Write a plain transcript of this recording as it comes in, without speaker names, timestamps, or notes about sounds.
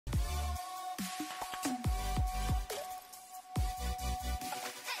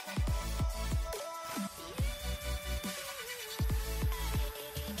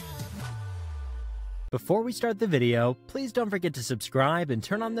Before we start the video, please don't forget to subscribe and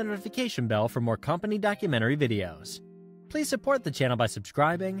turn on the notification bell for more company documentary videos. Please support the channel by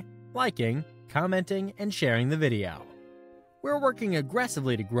subscribing, liking, commenting, and sharing the video. We're working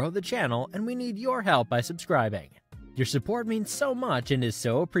aggressively to grow the channel, and we need your help by subscribing. Your support means so much and is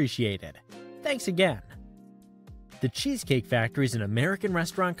so appreciated. Thanks again. The Cheesecake Factory is an American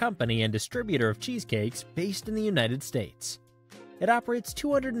restaurant company and distributor of cheesecakes based in the United States. It operates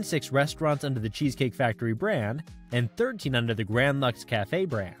 206 restaurants under the Cheesecake Factory brand and 13 under the Grand Lux Cafe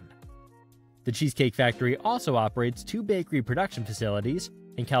brand. The Cheesecake Factory also operates 2 bakery production facilities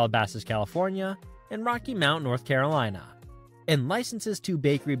in Calabasas, California, and Rocky Mount, North Carolina, and licenses 2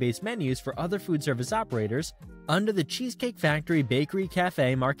 bakery-based menus for other food service operators under the Cheesecake Factory Bakery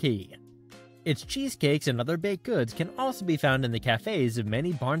Cafe marquee. Its cheesecakes and other baked goods can also be found in the cafes of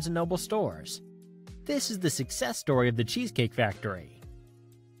many Barnes & Noble stores. This is the success story of the Cheesecake Factory.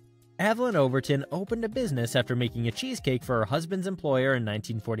 Evelyn Overton opened a business after making a cheesecake for her husband's employer in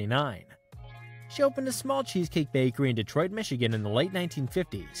 1949. She opened a small cheesecake bakery in Detroit, Michigan in the late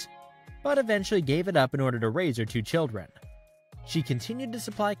 1950s, but eventually gave it up in order to raise her 2 children. She continued to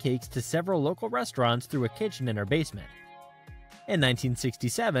supply cakes to several local restaurants through a kitchen in her basement. In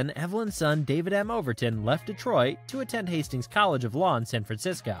 1967, Evelyn's son David M. Overton left Detroit to attend Hastings College of Law in San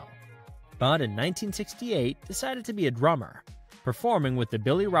Francisco, but in 1968 decided to be a drummer, performing with the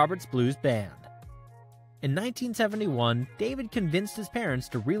Billy Roberts Blues Band. In 1971, David convinced his parents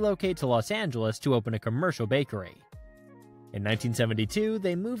to relocate to Los Angeles to open a commercial bakery. In 1972,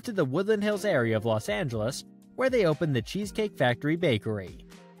 they moved to the Woodland Hills area of Los Angeles, where they opened the Cheesecake Factory Bakery,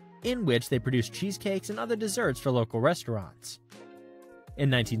 in which they produced cheesecakes and other desserts for local restaurants.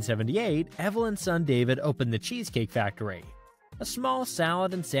 In 1978, Evelyn's son David opened the Cheesecake Factory, a small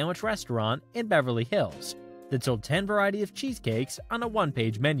salad and sandwich restaurant in Beverly Hills that sold 10 varieties of cheesecakes on a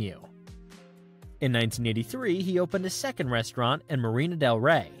 1-page menu. In 1983, he opened a second restaurant in Marina del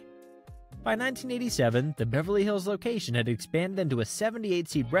Rey. By 1987, the Beverly Hills location had expanded into a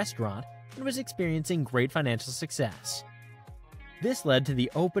 78-seat restaurant and was experiencing great financial success. This led to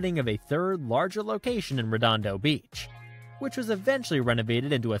the opening of a third, larger location in Redondo Beach, which was eventually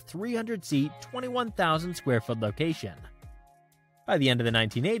renovated into a 300-seat, 21,000-square-foot location. By the end of the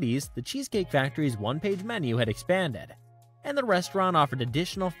 1980s, the Cheesecake Factory's 1-page menu had expanded, and the restaurant offered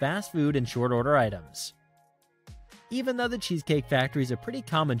additional fast food and short-order items. Even though the Cheesecake Factory is a pretty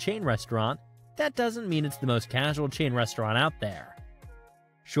common chain restaurant, that doesn't mean it's the most casual chain restaurant out there.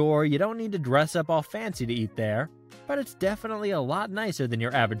 Sure, you don't need to dress up all fancy to eat there, but it's definitely a lot nicer than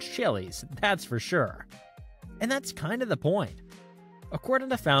your average Chili's, that's for sure. And that's kind of the point. According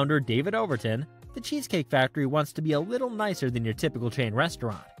to founder David Overton, the Cheesecake Factory wants to be a little nicer than your typical chain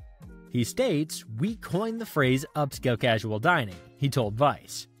restaurant. He states, "We coined the phrase upscale casual dining," he told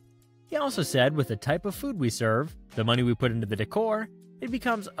Vice. He also said, with the type of food we serve, the money we put into the decor, it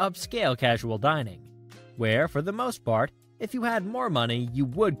becomes upscale casual dining, where, for the most part, if you had more money, you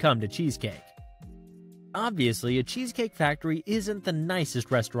would come to Cheesecake. Obviously, a Cheesecake Factory isn't the nicest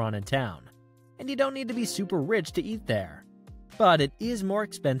restaurant in town, and you don't need to be super rich to eat there. But it is more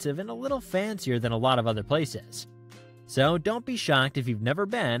expensive and a little fancier than a lot of other places. So don't be shocked if you've never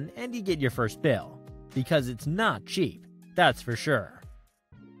been and you get your first bill, because it's not cheap, that's for sure.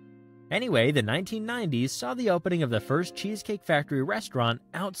 Anyway, the 1990s saw the opening of the first Cheesecake Factory restaurant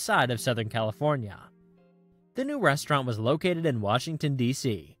outside of Southern California. The new restaurant was located in Washington,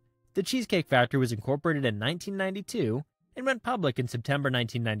 D.C. The Cheesecake Factory was incorporated in 1992 and went public in September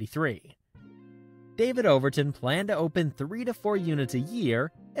 1993. David Overton planned to open 3 to 4 units a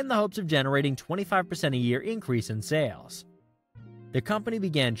year in the hopes of generating 25% a year increase in sales. The company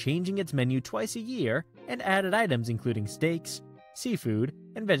began changing its menu twice a year and added items including steaks, seafood,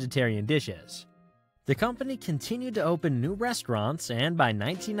 and vegetarian dishes. The company continued to open new restaurants and by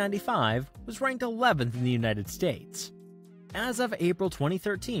 1995 was ranked 11th in the United States. As of April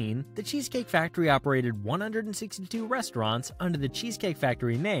 2013, the Cheesecake Factory operated 162 restaurants under the Cheesecake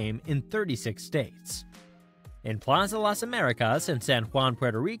Factory name in 36 states. In Plaza Las Americas in San Juan,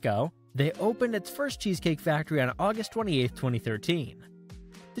 Puerto Rico, they opened its first Cheesecake Factory on August 28, 2013.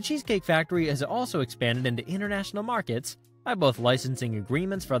 The Cheesecake Factory has also expanded into international markets by both licensing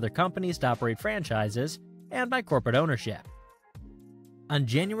agreements for other companies to operate franchises and by corporate ownership. On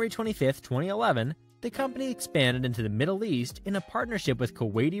January 25, 2011, the company expanded into the Middle East in a partnership with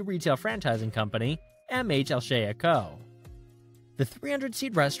Kuwaiti retail franchising company MH Al Shaya Co. The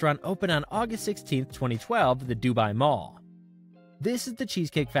 300-seat restaurant opened on August 16, 2012 at the Dubai Mall. This is the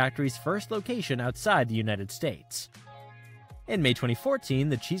Cheesecake Factory's first location outside the United States. In May 2014,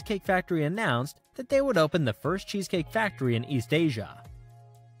 the Cheesecake Factory announced that they would open the first Cheesecake Factory in East Asia.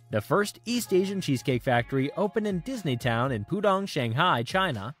 The first East Asian cheesecake factory opened in Disneytown in Pudong, Shanghai,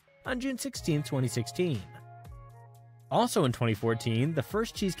 China on June 16, 2016. Also in 2014, the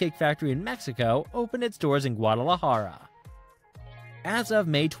first cheesecake factory in Mexico opened its doors in Guadalajara. As of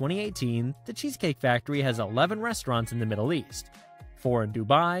May 2018, the Cheesecake Factory has 11 restaurants in the Middle East, 4 in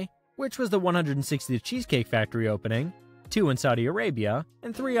Dubai, which was the 160th Cheesecake Factory opening, 2 in Saudi Arabia,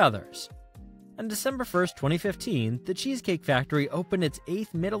 and 3 others. On December 1, 2015, the Cheesecake Factory opened its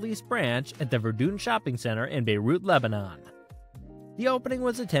 8th Middle East branch at the Verdun Shopping Center in Beirut, Lebanon. The opening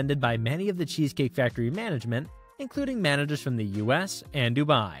was attended by many of the Cheesecake Factory management, including managers from the US and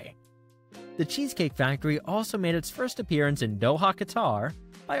Dubai. The Cheesecake Factory also made its first appearance in Doha, Qatar,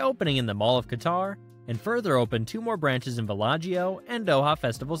 by opening in the Mall of Qatar, and further opened 2 more branches in Bellagio and Doha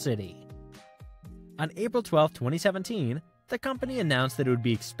Festival City. On April 12, 2017, the company announced that it would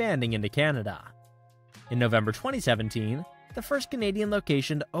be expanding into Canada. In November 2017, the first Canadian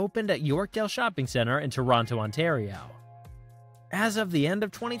location opened at Yorkdale Shopping Centre in Toronto, Ontario. As of the end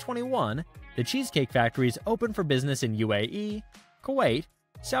of 2021, the Cheesecake Factory is open for business in UAE, Kuwait,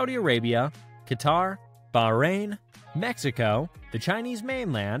 Saudi Arabia, Qatar, Bahrain, Mexico, the Chinese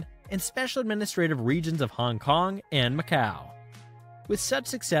mainland, and special administrative regions of Hong Kong and Macau. With such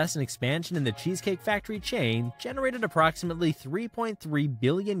success and expansion in the Cheesecake Factory chain generated approximately $3.3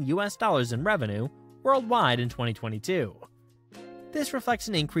 billion in revenue worldwide in 2022. This reflects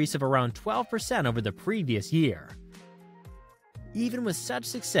an increase of around 12% over the previous year. Even with such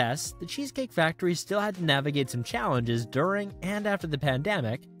success, the Cheesecake Factory still had to navigate some challenges during and after the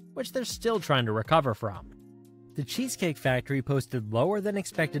pandemic, which they're still trying to recover from. The Cheesecake Factory posted lower than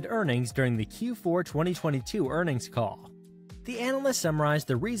expected earnings during the Q4 2022 earnings call. The analysts summarized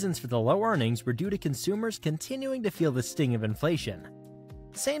the reasons for the low earnings were due to consumers continuing to feel the sting of inflation.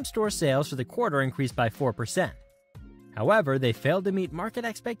 Same-store sales for the quarter increased by 4%. However, they failed to meet market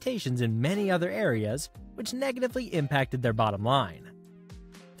expectations in many other areas, which negatively impacted their bottom line.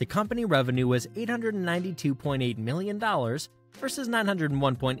 The company revenue was $892.8 million versus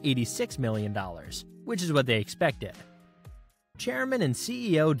 $901.86 million, which is what they expected. Chairman and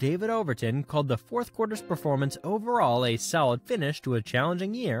CEO David Overton called the fourth quarter's performance overall a solid finish to a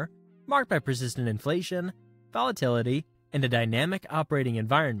challenging year, marked by persistent inflation, volatility, and a dynamic operating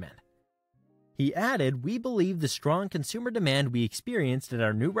environment. He added, "We believe the strong consumer demand we experienced at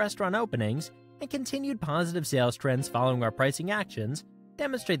our new restaurant openings and continued positive sales trends following our pricing actions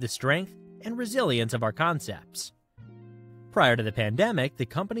demonstrate the strength and resilience of our concepts." Prior to the pandemic, the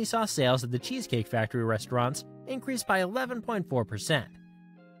company saw sales at the Cheesecake Factory restaurants increase by 11.4%.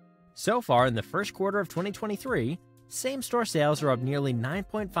 So far in the first quarter of 2023, same-store sales are up nearly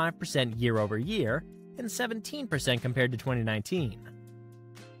 9.5% year-over-year and 17% compared to 2019.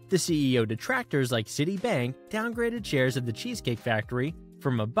 The CEO detractors like Citibank downgraded shares of the Cheesecake Factory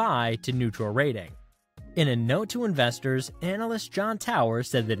from a buy to neutral rating. In a note to investors, analyst John Tower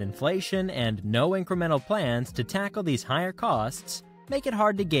said that inflation and no incremental plans to tackle these higher costs make it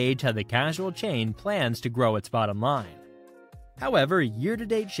hard to gauge how the casual chain plans to grow its bottom line. However,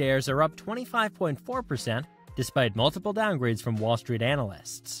 year-to-date shares are up 25.4% despite multiple downgrades from Wall Street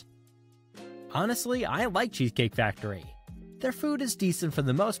analysts. Honestly, I like Cheesecake Factory. Their food is decent for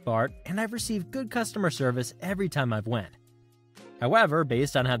the most part, and I've received good customer service every time I've went. However,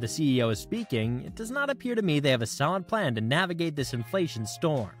 based on how the CEO is speaking, it does not appear to me they have a solid plan to navigate this inflation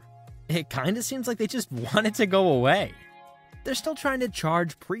storm. It kinda seems like they just want it to go away. They're still trying to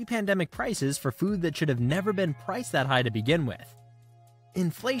charge pre-pandemic prices for food that should have never been priced that high to begin with.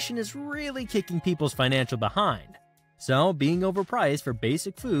 Inflation is really kicking people's financial behind, so being overpriced for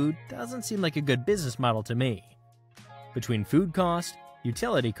basic food doesn't seem like a good business model to me. Between food cost,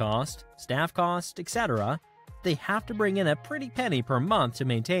 utility cost, staff cost, etc., they have to bring in a pretty penny per month to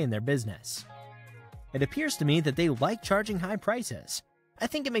maintain their business. It appears to me that they like charging high prices. I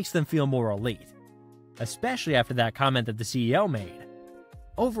think it makes them feel more elite, especially after that comment that the CEO made.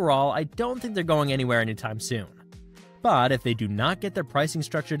 Overall, I don't think they're going anywhere anytime soon. But if they do not get their pricing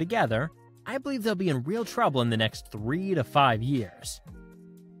structure together, I believe they'll be in real trouble in the next 3 to 5 years.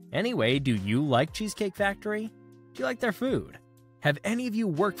 Anyway, do you like Cheesecake Factory? Do you like their food? Have any of you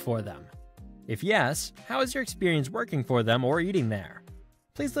worked for them? If yes, how is your experience working for them or eating there?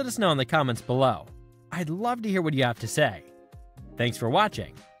 Please let us know in the comments below. I'd love to hear what you have to say. Thanks for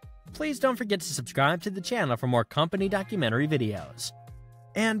watching. Please don't forget to subscribe to the channel for more company documentary videos.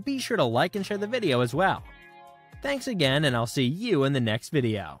 And be sure to like and share the video as well. Thanks again, and I'll see you in the next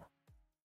video.